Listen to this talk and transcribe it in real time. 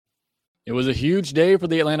It was a huge day for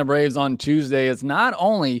the Atlanta Braves on Tuesday, as not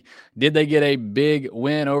only did they get a big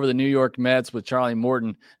win over the New York Mets with Charlie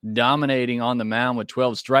Morton dominating on the mound with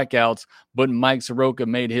 12 strikeouts, but Mike Soroka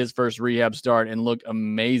made his first rehab start and looked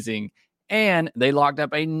amazing. And they locked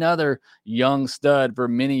up another young stud for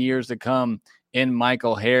many years to come in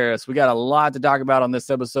Michael Harris. We got a lot to talk about on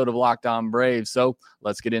this episode of Locked On Braves, so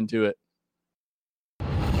let's get into it.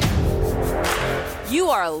 You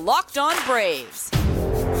are Locked On Braves,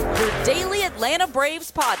 your daily Atlanta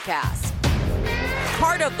Braves podcast.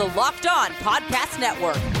 Part of the Locked On Podcast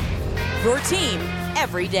Network, your team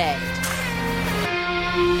every day.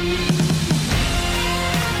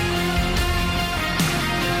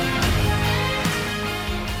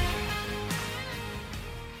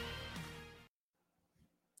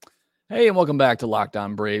 Hey, and welcome back to Locked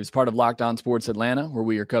On Braves, part of Locked On Sports Atlanta, where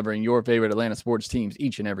we are covering your favorite Atlanta sports teams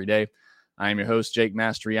each and every day. I am your host, Jake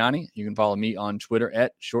Mastriani. You can follow me on Twitter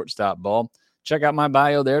at ShortstopBall. Check out my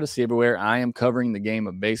bio there to see everywhere I am covering the game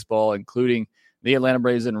of baseball, including the Atlanta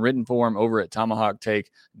Braves in written form over at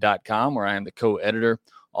TomahawkTake.com, where I am the co-editor.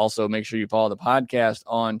 Also, make sure you follow the podcast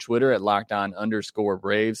on Twitter at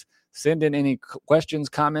LockedOn_Braves. Send in any questions,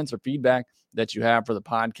 comments, or feedback that you have for the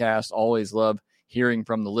podcast. Always love hearing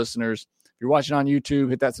from the listeners. If you're watching on YouTube,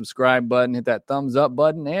 hit that subscribe button, hit that thumbs up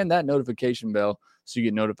button, and that notification bell so you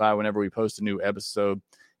get notified whenever we post a new episode.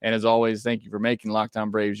 And as always, thank you for making Locked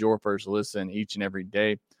On Braves your first listen each and every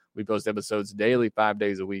day. We post episodes daily, 5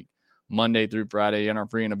 days a week, Monday through Friday, and are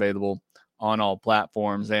free and available on all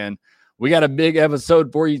platforms. And we got a big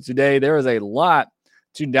episode for you today. There is a lot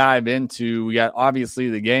to dive into. We got obviously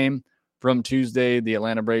the game from Tuesday, the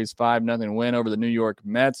Atlanta Braves 5-0 win over the New York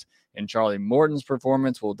Mets, and Charlie Morton's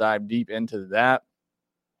performance. We'll dive deep into that.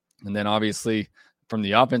 And then obviously from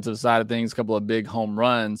the offensive side of things, a couple of big home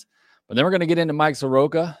runs. But then we're going to get into Mike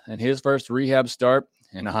Soroka and his first rehab start.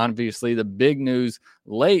 And obviously the big news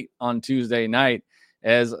late on Tuesday night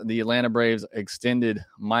as the Atlanta Braves extended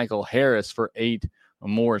Michael Harris for 8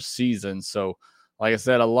 more seasons. So like I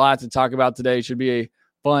said, a lot to talk about today. Should be a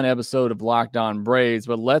fun episode of Locked On Braves.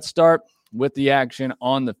 But let's start with the action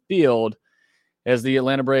on the field as the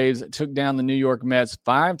Atlanta Braves took down the New York Mets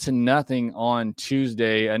 5-0 on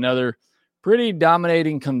Tuesday. Another pretty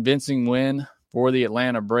dominating, convincing win for the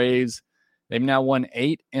Atlanta Braves. They've now won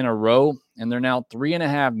 8 in a row, and they're now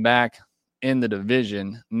 3.5 back in the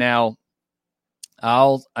division. Now,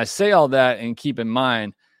 I say all that and keep in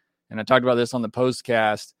mind, and I talked about this on the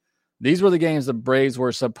postcast, these were the games the Braves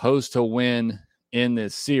were supposed to win in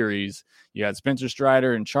this series. You had Spencer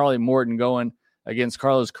Strider and Charlie Morton going against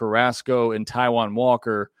Carlos Carrasco and Taijuan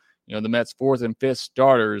Walker, the Mets' 4th and 5th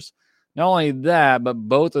starters. Not only that, but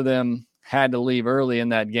both of them had to leave early in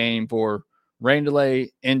that game for rain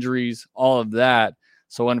delay, injuries, all of that.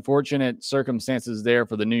 So unfortunate circumstances there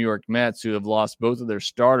for the New York Mets, who have lost both of their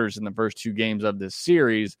starters in the first 2 games of this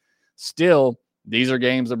series. Still, these are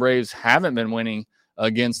games the Braves haven't been winning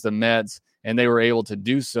against the Mets, and they were able to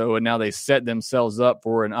do so, and now they set themselves up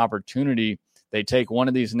for an opportunity. They take one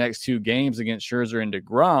of these next 2 games against Scherzer and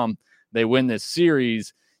DeGrom. They win this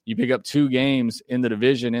series. You pick up 2 games in the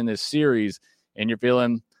division in this series, and you're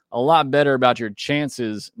feeling a lot better about your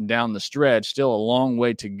chances down the stretch. Still a long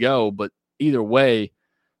way to go, but either way,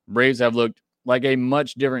 Braves have looked like a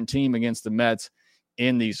much different team against the Mets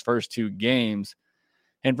in these first 2 games.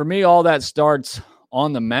 And for me, all that starts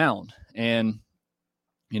on the mound. And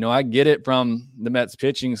I get it from the Mets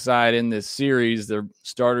pitching side in this series. Their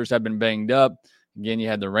starters have been banged up. Again, you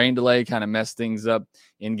had the rain delay kind of mess things up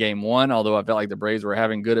in game 1, although I felt like the Braves were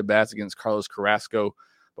having good at-bats against Carlos Carrasco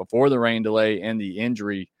before the rain delay and the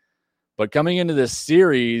injury. But coming into this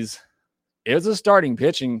series, it was a starting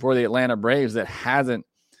pitching for the Atlanta Braves that hasn't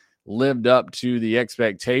lived up to the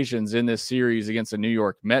expectations in this series against the New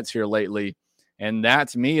York Mets here lately. And that,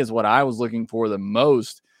 to me, is what I was looking for the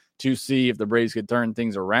most, to see if the Braves could turn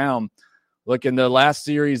things around. Look, in the last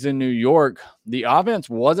series in New York, the offense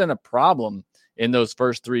wasn't a problem in those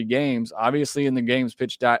first 3 games. Obviously, in the games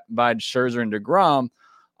pitched by Scherzer and DeGrom,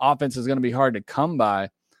 offense is going to be hard to come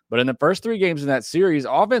by. But in the first 3 games in that series,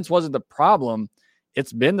 offense wasn't the problem.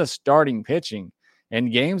 It's been the starting pitching.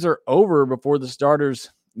 And games are over before the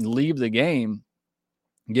starters leave the game,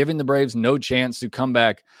 giving the Braves no chance to come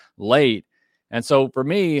back late. And so for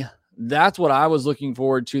me, that's what I was looking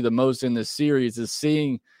forward to the most in this series, is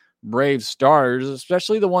seeing Braves starters,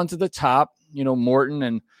 especially the ones at the top, Morton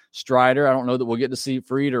and Strider. I don't know that we'll get to see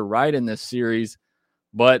Fried or Wright in this series,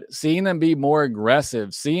 but seeing them be more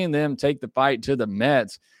aggressive, seeing them take the fight to the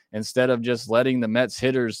Mets instead of just letting the Mets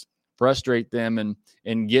hitters frustrate them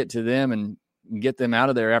and get to them and get them out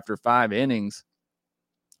of there after 5 innings.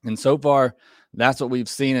 And so far, That's what we've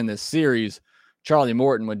seen in this series. Charlie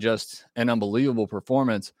Morton with just an unbelievable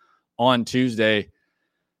performance on Tuesday.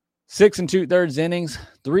 6 2/3 innings,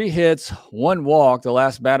 3 hits, 1 walk, the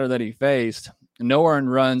last batter that he faced, no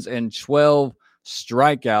earned runs, and 12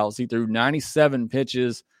 strikeouts. He threw 97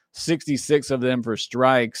 pitches, 66 of them for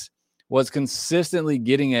strikes, was consistently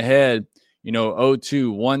getting ahead,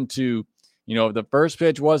 0-2, 1-2. If the first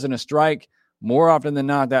pitch wasn't a strike, more often than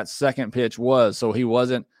not, that second pitch was. So he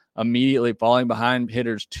wasn't immediately falling behind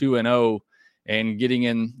hitters 2-0 and getting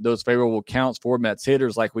in those favorable counts for Mets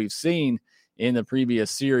hitters like we've seen in the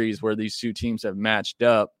previous series where these two teams have matched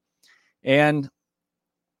up. And,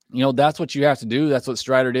 that's what you have to do. That's what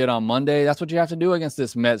Strider did on Monday. That's what you have to do against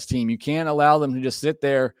this Mets team. You can't allow them to just sit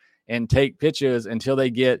there and take pitches until they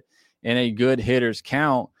get in a good hitter's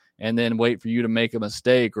count and then wait for you to make a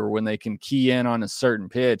mistake or when they can key in on a certain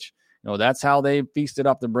pitch. That's how they feasted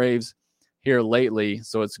off the Braves here lately.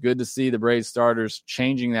 So it's good to see the Braves starters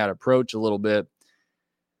changing that approach a little bit.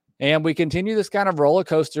 And we continue this kind of roller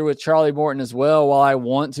coaster with Charlie Morton as well. While I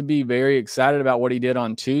want to be very excited about what he did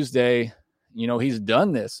on Tuesday, he's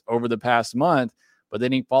done this over the past month, but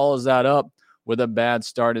then he follows that up with a bad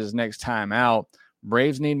start his next time out.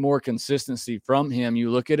 Braves need more consistency from him.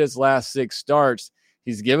 You look at his last 6 starts,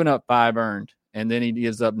 he's given up 5 earned, and then he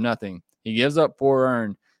gives up nothing. He gives up 4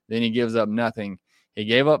 earned, then he gives up nothing. He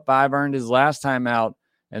gave up 5 earned his last time out,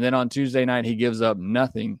 and then on Tuesday night, he gives up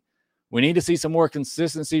nothing. We need to see some more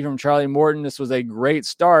consistency from Charlie Morton. This was a great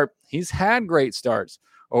start. He's had great starts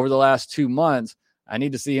over the last 2 months. I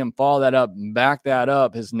need to see him follow that up and back that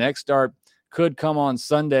up. His next start could come on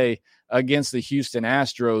Sunday against the Houston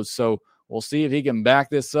Astros. So we'll see if he can back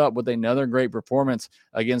this up with another great performance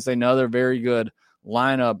against another very good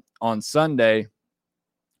lineup on Sunday.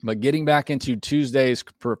 But getting back into Tuesday's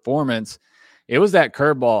performance, it was that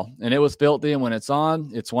curveball, and it was filthy. And when it's on,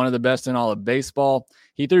 it's one of the best in all of baseball.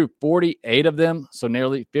 He threw 48 of them, so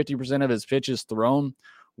nearly 50% of his pitches thrown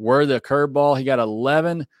were the curveball. He got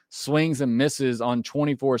 11 swings and misses on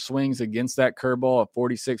 24 swings against that curveball, a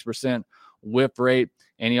 46% whiff rate,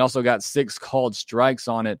 and he also got 6 called strikes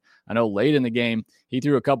on it. I know late in the game, he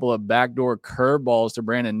threw a couple of backdoor curveballs to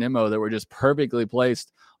Brandon Nimmo that were just perfectly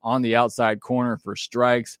placed on the outside corner for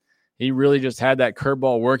strikes. He really just had that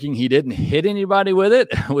curveball working. He didn't hit anybody with it,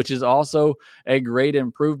 which is also a great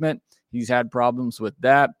improvement. He's had problems with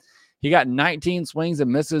that. He got 19 swings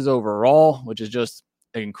and misses overall, which is just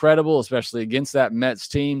incredible, especially against that Mets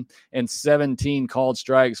team, and 17 called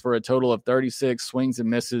strikes for a total of 36 swings and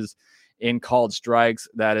misses in called strikes.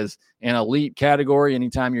 That is an elite category.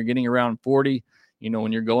 Anytime you're getting around 40,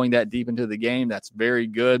 when you're going that deep into the game, that's very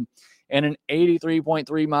good. And an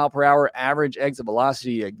 83.3 mile per hour average exit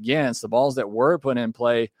velocity against the balls that were put in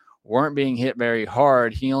play weren't being hit very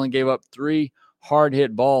hard. He only gave up 3 hard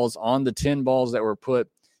hit balls on the 10 balls that were put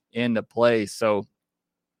into play. So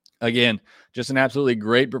again, just an absolutely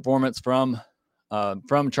great performance from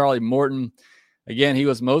Charlie Morton. Again, he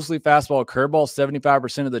was mostly fastball, curveball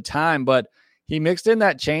 75% of the time, but he mixed in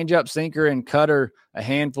that changeup, sinker, and cutter a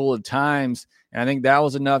handful of times. And I think that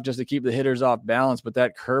was enough just to keep the hitters off balance. But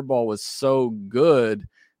that curveball was so good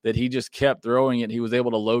that he just kept throwing it. He was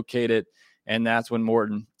able to locate it, and that's when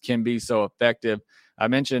Morton can be so effective. I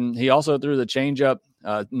mentioned he also threw the changeup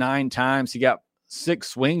 9 times. He got 6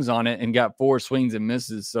 swings on it and got 4 swings and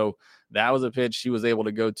misses. So that was a pitch he was able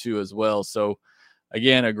to go to as well. So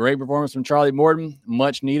again, a great performance from Charlie Morton,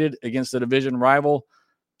 much needed against the division rival.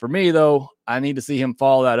 For me, though, I need to see him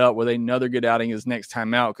follow that up with another good outing his next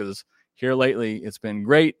time out, because here lately it's been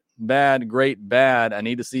great, bad, great, bad. I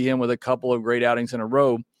need to see him with a couple of great outings in a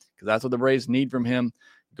row, because that's what the Braves need from him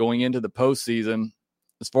going into the postseason.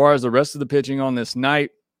 As far as the rest of the pitching on this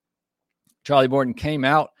night, Charlie Morton came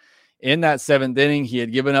out in that 7th inning. He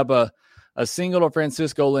had given up a single to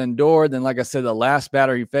Francisco Lindor. Then, like I said, the last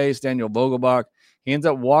batter he faced, Daniel Vogelbach, he ends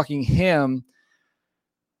up walking him.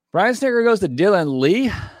 Brian Snitker goes to Dylan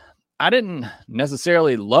Lee. I didn't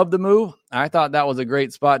necessarily love the move. I thought that was a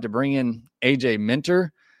great spot to bring in A.J.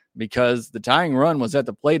 Minter, because the tying run was at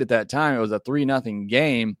the plate at that time. It was a 3-0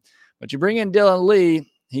 game. But you bring in Dylan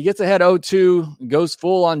Lee, he gets ahead 0-2, goes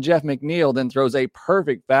full on Jeff McNeil, then throws a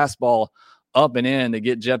perfect fastball up and in to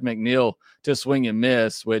get Jeff McNeil to swing and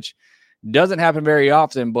miss, which doesn't happen very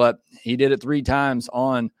often, but he did it 3 times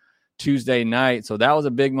on Tuesday night. So that was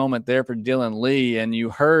a big moment there for Dylan Lee. And you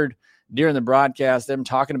heard during the broadcast them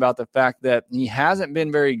talking about the fact that he hasn't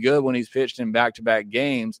been very good when he's pitched in back-to-back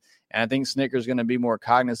games. And I think Snitker's going to be more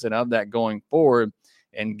cognizant of that going forward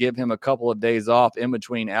and give him a couple of days off in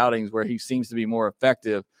between outings where he seems to be more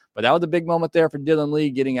effective. But that was a big moment there for Dylan Lee,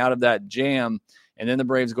 getting out of that jam. And then the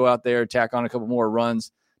Braves go out there, tack on a couple more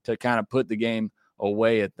runs to kind of put the game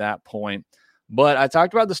away at that point. But I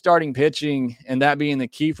talked about the starting pitching and that being the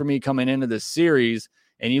key for me coming into this series.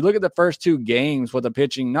 And you look at the first two games with the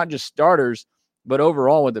pitching, not just starters, but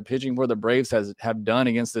overall what the pitching for the Braves have done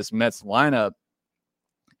against this Mets lineup.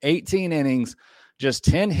 18 innings, just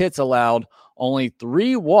 10 hits allowed, only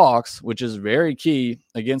 3 walks, which is very key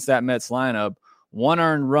against that Mets lineup, 1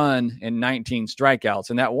 earned run and 19 strikeouts.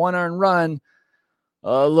 And that 1 earned run,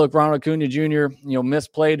 look, Ronald Acuna Jr.,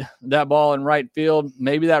 misplayed that ball in right field.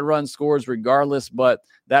 Maybe that run scores regardless, but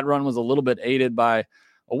that run was a little bit aided by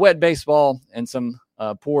a wet baseball and some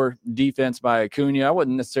poor defense by Acuna. I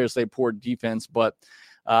wouldn't necessarily say poor defense, but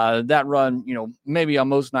that run, maybe on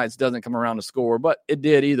most nights doesn't come around to score, but it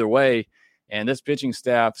did either way. And this pitching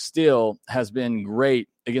staff still has been great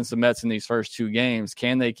against the Mets in these first 2 games.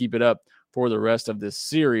 Can they keep it up for the rest of this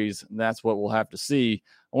series? That's what we'll have to see.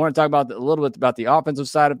 I want to talk about a little bit about the offensive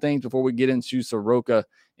side of things before we get into Soroka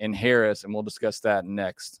and Harris, and we'll discuss that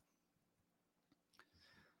next.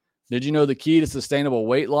 Did you know the key to sustainable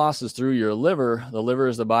weight loss is through your liver? The liver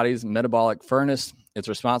is the body's metabolic furnace. It's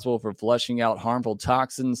responsible for flushing out harmful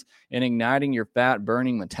toxins and igniting your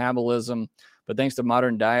fat-burning metabolism. But thanks to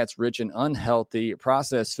modern diets rich in unhealthy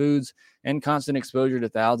processed foods and constant exposure to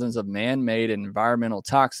thousands of man-made and environmental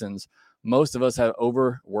toxins, most of us have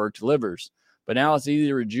overworked livers. But now it's easy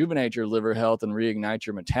to rejuvenate your liver health and reignite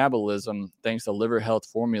your metabolism thanks to Liver Health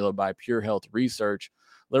Formula by Pure Health Research.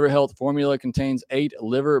 Liver Health Formula contains 8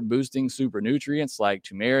 liver-boosting super nutrients like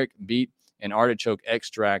turmeric, beet, and artichoke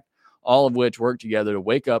extract, all of which work together to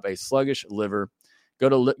wake up a sluggish liver. Go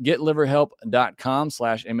to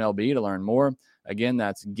getliverhelp.com/MLB to learn more. Again,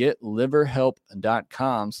 that's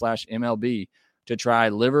getliverhelp.com/MLB to try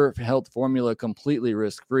Liver Health Formula completely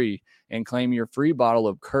risk-free and claim your free bottle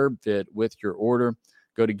of Curb Fit with your order.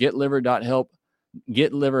 Go to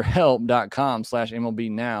getliverhelp.com/MLB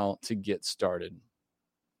now to get started.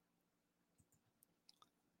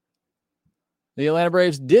 The Atlanta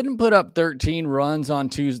Braves didn't put up 13 runs on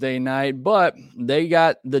Tuesday night, but they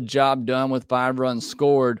got the job done with 5 runs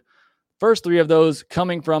scored. First 3 of those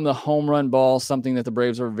coming from the home run ball, something that the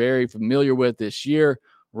Braves are very familiar with this year.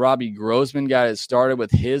 Robbie Grossman got it started with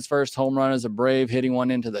his first home run as a Brave, hitting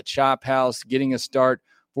one into the chop house, getting a start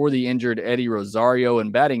for the injured Eddie Rosario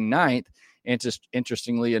and batting 9th,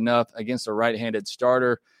 interestingly enough, against a right-handed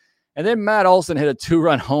starter. And then Matt Olson hit a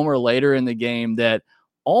 2-run homer later in the game that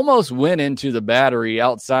almost went into the battery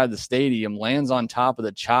outside the stadium, lands on top of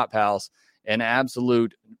the chop house, an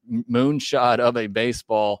absolute moonshot of a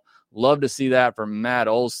baseball. Love to see that from Matt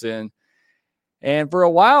Olson. And for a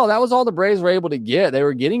while, that was all the Braves were able to get. They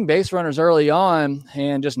were getting base runners early on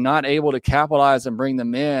and just not able to capitalize and bring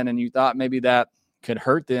them in. And you thought maybe that could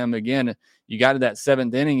hurt them. Again, you got to that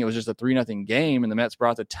 7th inning. It was just a 3-0 game, and the Mets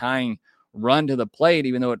brought the tying run to the plate,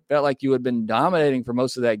 even though it felt like you had been dominating for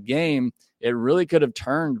most of that game. It really could have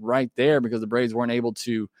turned right there because the Braves weren't able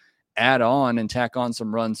to add on and tack on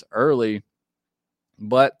some runs early.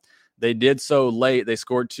 But they did so late. They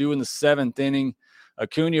scored 2 in the 7th inning.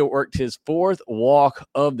 Acuna worked his 4th walk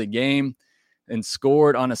of the game and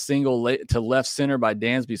scored on a single to left center by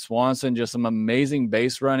Dansby Swanson. Just some amazing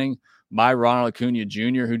base running by Ronald Acuna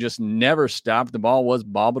Jr., who just never stopped. The ball was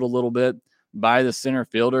bobbled a little bit by the center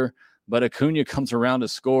fielder, but Acuna comes around to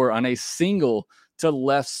score on a single to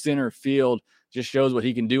left center field. Just shows what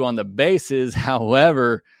he can do on the bases.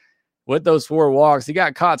 However, with those 4 walks, he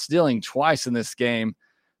got caught stealing twice in this game.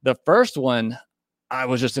 The first one,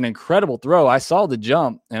 was just an incredible throw. I saw the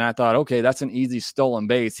jump, and I thought, okay, that's an easy stolen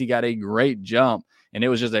base. He got a great jump, and it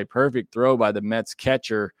was just a perfect throw by the Mets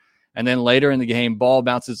catcher. And then later in the game, ball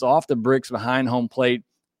bounces off the bricks behind home plate,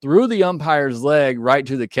 through the umpire's leg right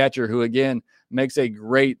to the catcher, who, again, makes a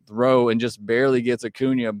great throw and just barely gets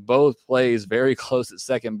Acuna both plays very close at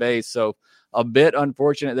second base. So a bit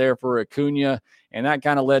unfortunate there for Acuna, and that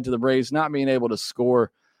kind of led to the Braves not being able to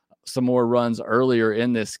score some more runs earlier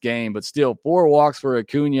in this game. But still, 4 walks for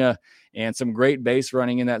Acuna and some great base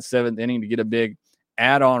running in that 7th inning to get a big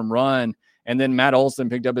add-on run. And then Matt Olson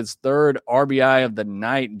picked up his 3rd RBI of the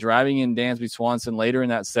night, driving in Dansby Swanson later in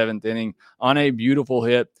that 7th inning on a beautiful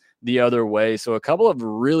hit the other way. So a couple of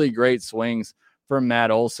really great swings from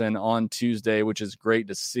Matt Olson on Tuesday, which is great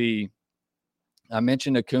to see. I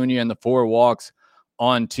mentioned Acuna and the 4 walks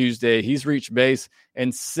on Tuesday. He's reached base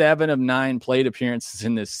in 7 of 9 plate appearances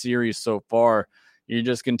in this series so far. You're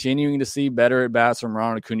just continuing to see better at-bats from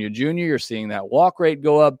Ronald Acuna Jr. You're seeing that walk rate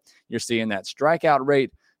go up. You're seeing that strikeout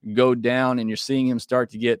rate go down, and you're seeing him start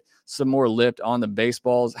to get some more lift on the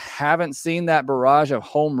baseballs. Haven't seen that barrage of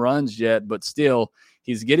home runs yet, but still,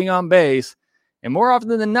 he's getting on base, And more often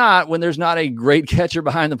than not, when there's not a great catcher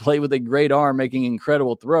behind the plate with a great arm making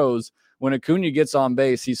incredible throws, when Acuna gets on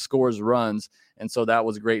base, he scores runs. And so that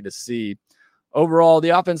was great to see. Overall, the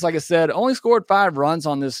offense, like I said, only scored 5 runs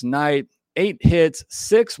on this night, 8 hits,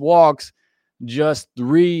 6 walks, just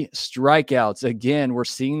 3 strikeouts. Again, we're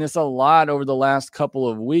seeing this a lot over the last couple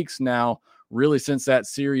of weeks now, really since that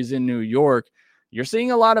series in New York. You're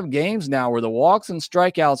seeing a lot of games now where the walks and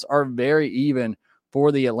strikeouts are very even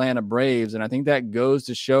for the Atlanta Braves. And I think that goes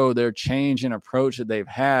to show their change in approach that they've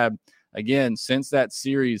had, again, since that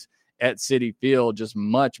series at Citi Field, just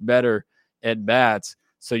much better at bats.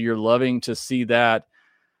 So you're loving to see that.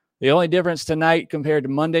 The only difference tonight compared to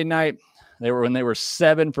Monday night, when they were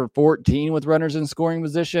 7 for 14 with runners in scoring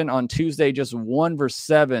position. On Tuesday, just 1 for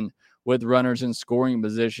 7 with runners in scoring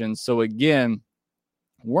position. So again,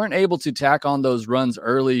 weren't able to tack on those runs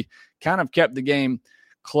early, kind of kept the game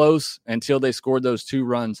close until they scored those 2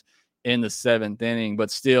 runs in the 7th inning. But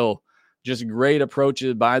still, just great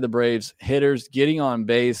approaches by the Braves. Hitters getting on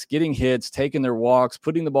base, getting hits, taking their walks,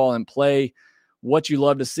 putting the ball in play, what you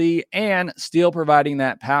love to see, and still providing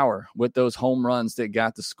that power with those home runs that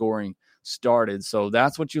got the scoring started. So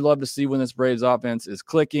that's what you love to see when this Braves offense is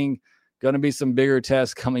clicking. Going to be some bigger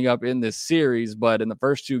tests coming up in this series, but in the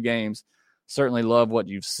first 2 games, certainly love what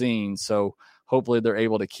you've seen. So hopefully they're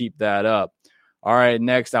able to keep that up. All right,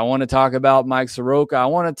 next, I want to talk about Mike Soroka. I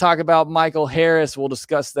want to talk about Michael Harris. We'll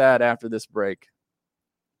discuss that after this break.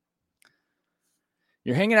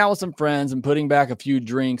 You're hanging out with some friends and putting back a few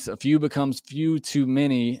drinks. A few becomes few too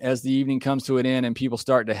many as the evening comes to an end and people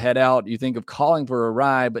start to head out. You think of calling for a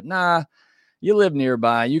ride, but nah, you live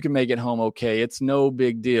nearby. You can make it home okay. It's no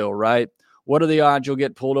big deal, right? What are the odds you'll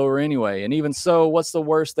get pulled over anyway? And even so, what's the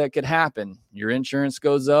worst that could happen? Your insurance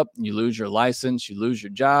goes up, you lose your license, you lose your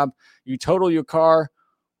job, you total your car,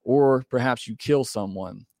 or perhaps you kill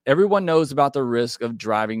someone. Everyone knows about the risk of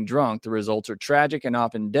driving drunk. The results are tragic and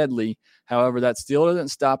often deadly. However, that still doesn't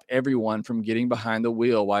stop everyone from getting behind the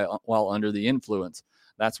wheel while under the influence.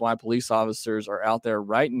 That's why police officers are out there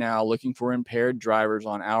right now looking for impaired drivers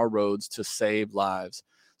on our roads to save lives.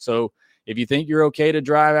 So if you think you're okay to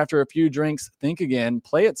drive after a few drinks, think again,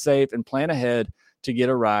 play it safe, and plan ahead to get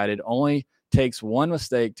a ride. It only takes one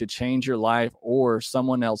mistake to change your life or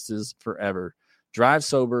someone else's forever. Drive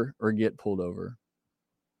sober or get pulled over.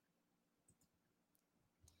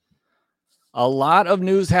 A lot of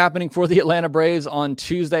news happening for the Atlanta Braves on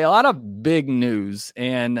Tuesday. A lot of big news,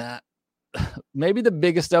 and maybe the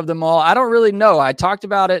biggest of them all. I don't really know. I talked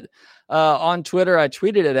about it on Twitter. I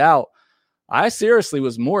tweeted it out. I seriously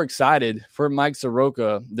was more excited for Mike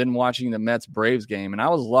Soroka than watching the Mets-Braves game, and I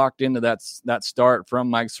was locked into that start from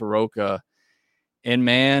Mike Soroka, and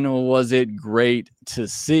man, was it great to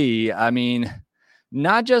see. I mean,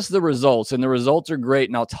 not just the results, and the results are great,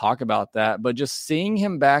 and I'll talk about that, but just seeing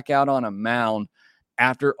him back out on a mound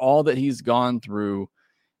after all that he's gone through.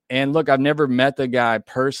 And look, I've never met the guy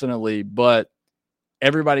personally, but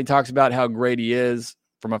everybody talks about how great he is.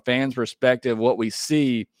 From a fan's perspective, what we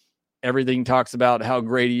see, everything talks about how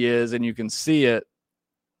great he is, and you can see it.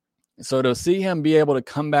 So to see him be able to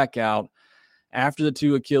come back out after the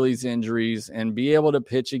 2 Achilles injuries and be able to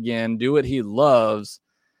pitch again, do what he loves,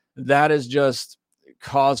 that is just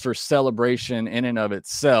cause for celebration in and of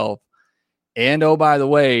itself. And oh, by the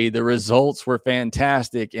way, the results were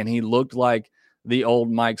fantastic, and he looked like the old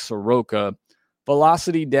Mike Soroka.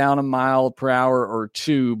 Velocity down a mile per hour or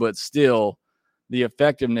 2, but still the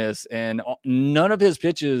effectiveness, and none of his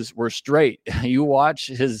pitches were straight. You watch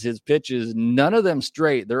his pitches, none of them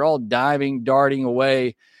straight. They're all diving, darting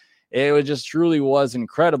away. It just truly was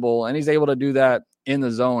incredible, and he's able to do that in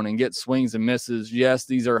the zone and get swings and misses. Yes,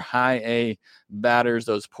 these are high A batters,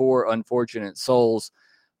 those poor, unfortunate souls.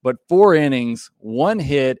 But 4 innings, 1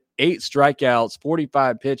 hit, 8 strikeouts,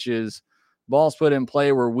 45 pitches. Balls put in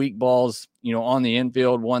play were weak balls, on the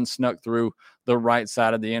infield. 1 snuck through the right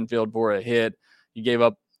side of the infield for a hit. He gave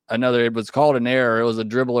up another, it was called an error. It was a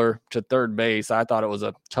dribbler to third base. I thought it was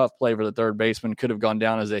a tough play for the third baseman. Could have gone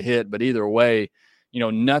down as a hit, but either way,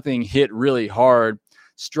 nothing hit really hard.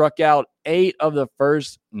 Struck out 8 of the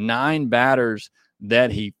first 9 batters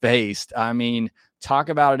that he faced. I mean, talk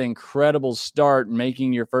about an incredible start,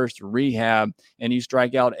 making your first rehab, and you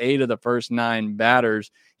strike out 8 of the first 9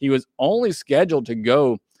 batters. He was only scheduled to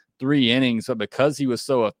go 3 innings, but because he was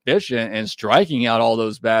so efficient and striking out all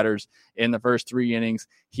those batters in the first 3 innings,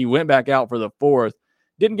 he went back out for the 4th.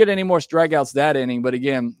 Didn't get any more strikeouts that inning, but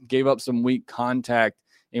again, gave up some weak contact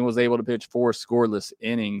and was able to pitch 4 scoreless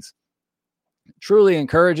innings. Truly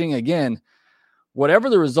encouraging. Again, whatever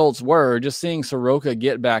the results were, just seeing Soroka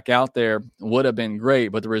get back out there would have been great,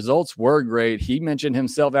 but the results were great. He mentioned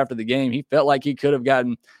himself after the game, he felt like he could have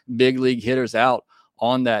gotten big league hitters out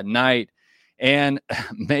on that night. And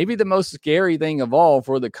maybe the most scary thing of all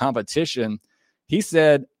for the competition, he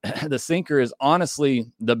said the sinker is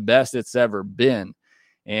honestly the best it's ever been.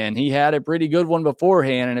 And he had a pretty good one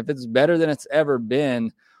beforehand. And if it's better than it's ever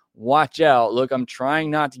been, watch out. Look, I'm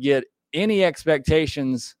trying not to get any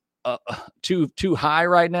expectations too high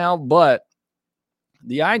right now, but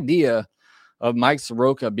the idea of Mike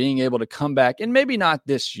Soroka being able to come back, and maybe not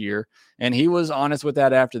this year, and he was honest with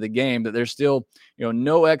that after the game, that there's still,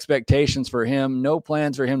 no expectations for him, no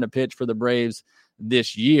plans for him to pitch for the Braves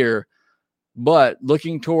this year. But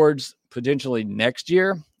looking towards potentially next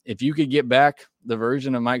year, if you could get back the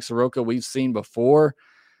version of Mike Soroka we've seen before,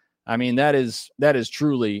 I mean, that is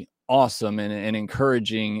truly awesome and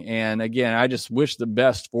encouraging. And again, I just wish the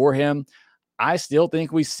best for him. I still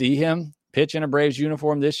think we see him pitch in a Braves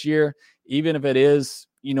uniform this year, even if it is,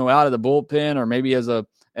 out of the bullpen, or maybe as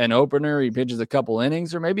an opener, he pitches a couple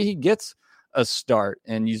innings, or maybe he gets a start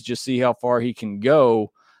and you just see how far he can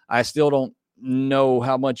go. I still don't know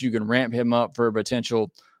how much you can ramp him up for a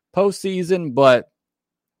potential postseason, but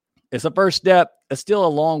it's a first step. It's still a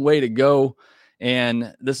long way to go.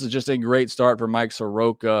 And this is just a great start for Mike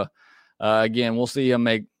Soroka. Again, we'll see him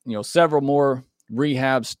make, several more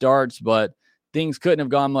rehab starts, but things couldn't have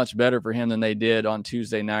gone much better for him than they did on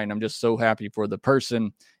Tuesday night. And I'm just so happy for the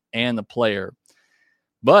person and the player.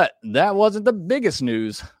 But that wasn't the biggest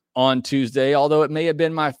news on Tuesday, although it may have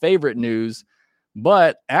been my favorite news.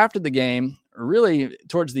 But after the game, really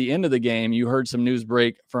towards the end of the game, you heard some news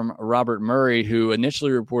break from Robert Murray, who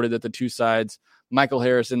initially reported that the two sides, Michael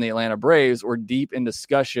Harris and the Atlanta Braves, were deep in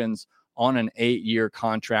discussions on an 8-year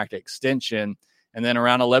contract extension. And then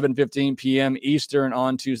around 11:15 p.m. Eastern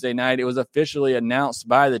on Tuesday night, it was officially announced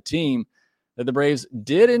by the team that the Braves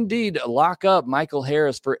did indeed lock up Michael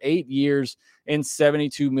Harris for 8 years and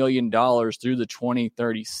 $72 million through the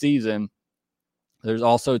 2030 season. There's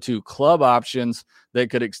also 2 club options that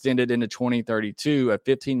could extend it into 2032, a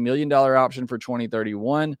 $15 million option for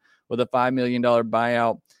 2031 with a $5 million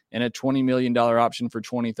buyout, and a $20 million option for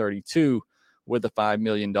 2032 with a $5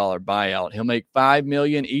 million buyout. He'll make $5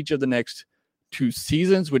 million each of the next 2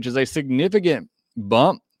 seasons, which is a significant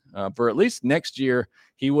bump. For at least next year,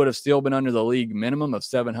 he would have still been under the league minimum of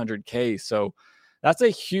 $700K. So that's a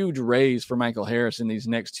huge raise for Michael Harris in these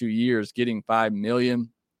next 2 years, getting $5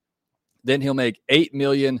 million. Then he'll make $8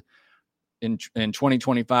 million in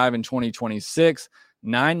 2025 and 2026,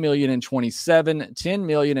 $9 million in 27, $10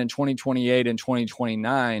 million in 2028 and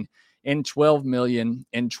 2029, and $12 million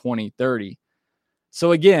in 2030.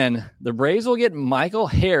 So again, the Braves will get Michael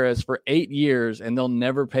Harris for 8 years, and they'll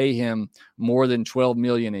never pay him more than $12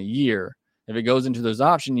 million a year. If it goes into those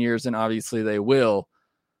option years, then obviously they will.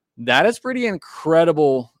 That is pretty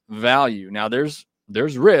incredible value. Now there's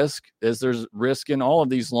risk, as there's risk in all of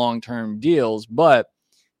these long-term deals, but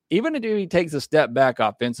even if he takes a step back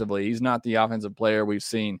offensively, he's not the offensive player we've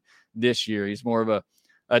seen this year. He's more of a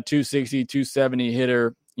 260, 270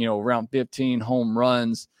 hitter, around 15 home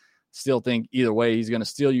runs. Still think either way, he's going to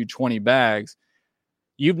steal you 20 bags.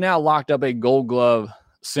 You've now locked up a Gold Glove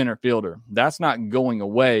center fielder. That's not going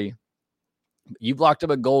away. You've locked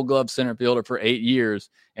up a Gold Glove center fielder for 8 years,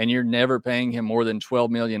 and you're never paying him more than $12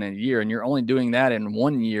 million a year, and you're only doing that in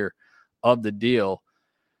 1 year of the deal.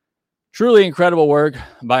 Truly incredible work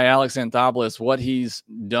by Alex Anthopoulos, what he's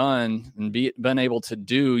done and been able to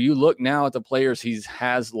do. You look now at the players he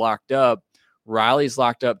has locked up. Riley's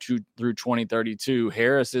locked up through 2032.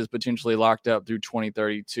 Harris is potentially locked up through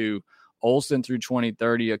 2032. Olsen through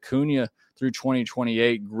 2030. Acuna through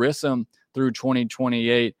 2028. Grissom through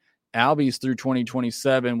 2028. Albies through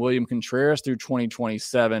 2027. William Contreras through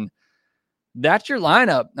 2027. That's your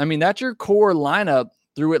lineup. I mean, that's your core lineup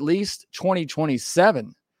through at least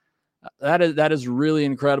 2027. That is really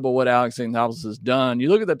incredible what Alex Anthopoulos has done. You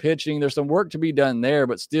look at the pitching, there's some work to be done there,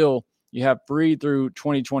 but still you have Fried through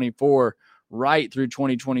 2024, Wright through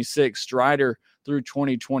 2026, Strider through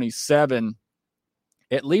 2027.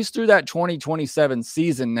 At least through that 2027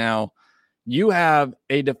 season now, you have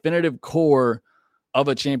a definitive core of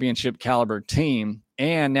a championship caliber team.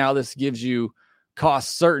 And now this gives you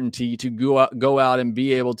cost certainty to go out and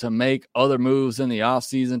be able to make other moves in the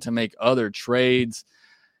offseason, to make other trades.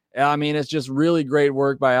 I mean, it's just really great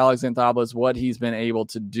work by Alex Anthopoulos, what he's been able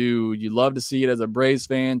to do. You love to see it as a Braves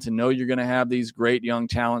fan, to know you're going to have these great young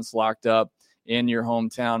talents locked up in your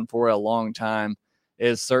hometown for a long time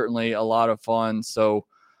is certainly a lot of fun. So,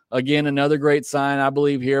 again, another great sign, I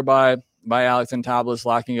believe, here by Alex Anthopoulos,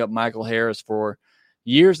 locking up Michael Harris for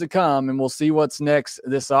years to come, and we'll see what's next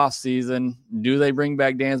this offseason. Do they bring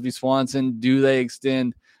back Dansby Swanson? Do they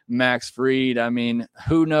extend Max Fried? I mean,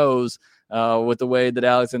 who knows with the way that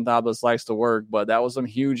Alex Anthopoulos likes to work, but that was some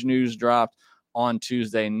huge news dropped on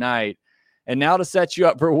Tuesday night. And now to set you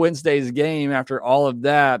up for Wednesday's game, after all of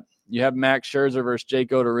that, you have Max Scherzer versus Jake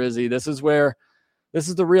Odorizzi. This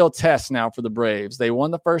is the real test now for the Braves. They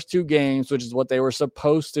won the first 2 games, which is what they were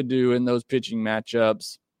supposed to do in those pitching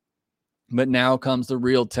matchups. But now comes the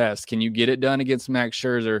real test. Can you get it done against Max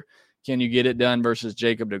Scherzer? Can you get it done versus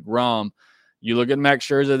Jacob deGrom? You look at Max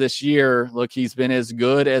Scherzer this year, look, he's been as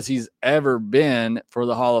good as he's ever been for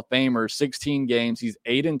the Hall of Famer. 16 games, he's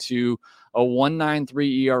 8-2, a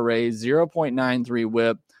 1.93 ERA, 0.93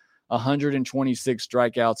 WHIP, 126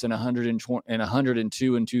 strikeouts in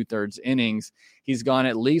 102 2/3 innings. He's gone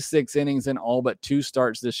at least 6 innings in all but 2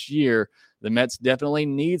 starts this year. The Mets definitely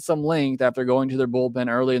need some length after going to their bullpen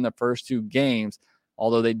early in the first 2 games,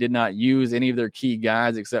 although they did not use any of their key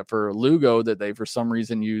guys except for Lugo that they for some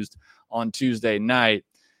reason used on Tuesday night.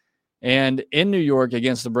 And in New York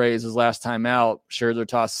against the Braves his last time out, Scherzer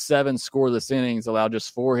tossed 7 scoreless innings, allowed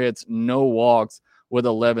just 4 hits, no walks, with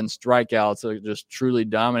 11 strikeouts. So just truly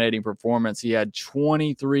dominating performance. He had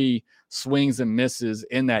 23 swings and misses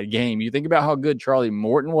in that game. You think about how good Charlie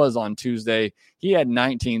Morton was on Tuesday. He had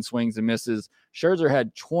 19 swings and misses. Scherzer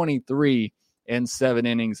had 23 in 7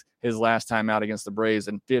 innings his last time out against the Braves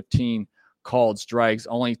and 15 called strikes.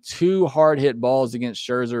 Only 2 hard hit balls against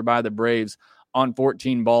Scherzer by the Braves on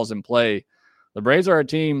 14 balls in play. The Braves are a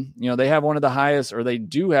team, they have one of the highest, or they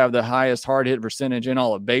do have the highest hard hit percentage in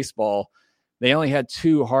all of baseball. They only had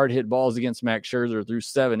 2 hard hit balls against Max Scherzer through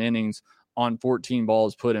 7 innings on 14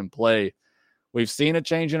 balls put in play. We've seen a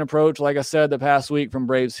change in approach, like I said, the past week from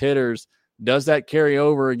Braves hitters. Does that carry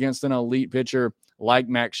over against an elite pitcher like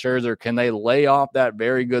Max Scherzer? Can they lay off that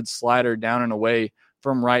very good slider down and away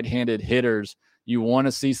from right-handed hitters? You want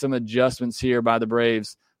to see some adjustments here by the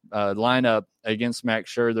Braves lineup against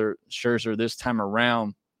Max Scherzer this time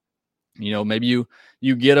around. Maybe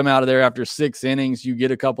you get him out of there after 6 innings, you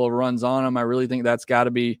get a couple of runs on him. I really think that's got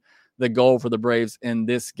to be the goal for the Braves in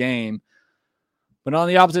this game. But on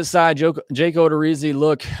the opposite side, Jake Odorizzi,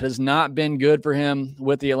 look, has not been good for him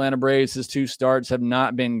with the Atlanta Braves. His 2 starts have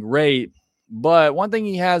not been great. But one thing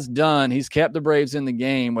he has done, he's kept the Braves in the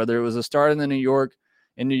game, whether it was a start in New York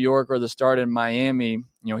or the start in Miami.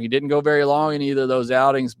 He didn't go very long in either of those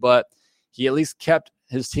outings, but he at least kept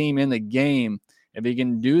his team in the game. If he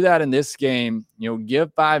can do that in this game,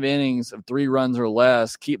 give 5 innings of 3 runs or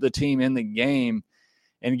less, keep the team in the game,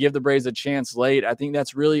 and give the Braves a chance late, I think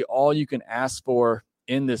that's really all you can ask for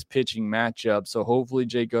in this pitching matchup. So hopefully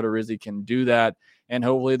Jake Odorizzi can do that, and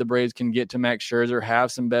hopefully the Braves can get to Max Scherzer,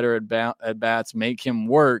 have some better at-bats, make him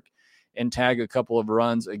work, and tag a couple of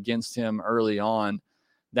runs against him early on.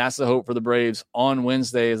 That's the hope for the Braves on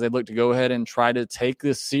Wednesday as they look to go ahead and try to take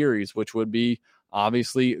this series, which would be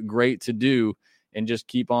obviously great to do, and just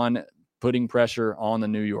keep on putting pressure on the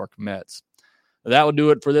New York Mets. That will do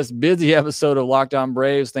it for this busy episode of Locked On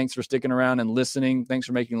Braves. Thanks for sticking around and listening. Thanks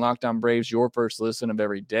for making Locked On Braves your first listen of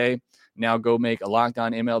every day. Now go make a Locked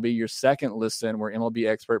On MLB your second listen, where MLB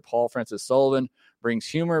expert Paul Francis Sullivan brings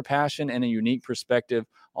humor, passion, and a unique perspective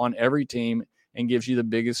on every team and gives you the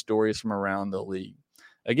biggest stories from around the league.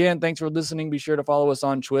 Again, thanks for listening. Be sure to follow us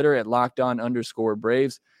on Twitter at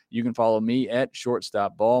LockedOn_Braves. You can follow me at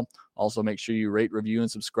ShortstopBall. Also, make sure you rate, review, and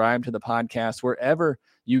subscribe to the podcast wherever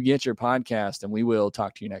you get your podcast, and we will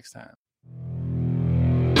talk to you next time.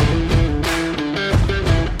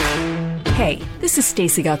 Hey, this is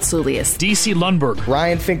Stacey Gotsoulias, DC Lundberg,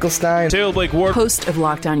 Ryan Finkelstein, Taylor Blake Ward, host of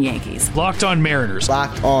Locked On Yankees, Locked On Mariners,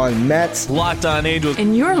 Locked On Mets, Locked On Angels,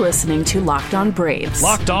 and you're listening to Locked On Braves.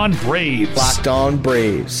 Locked On Braves. Locked On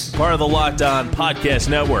Braves. Part of the Locked On Podcast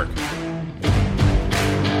Network.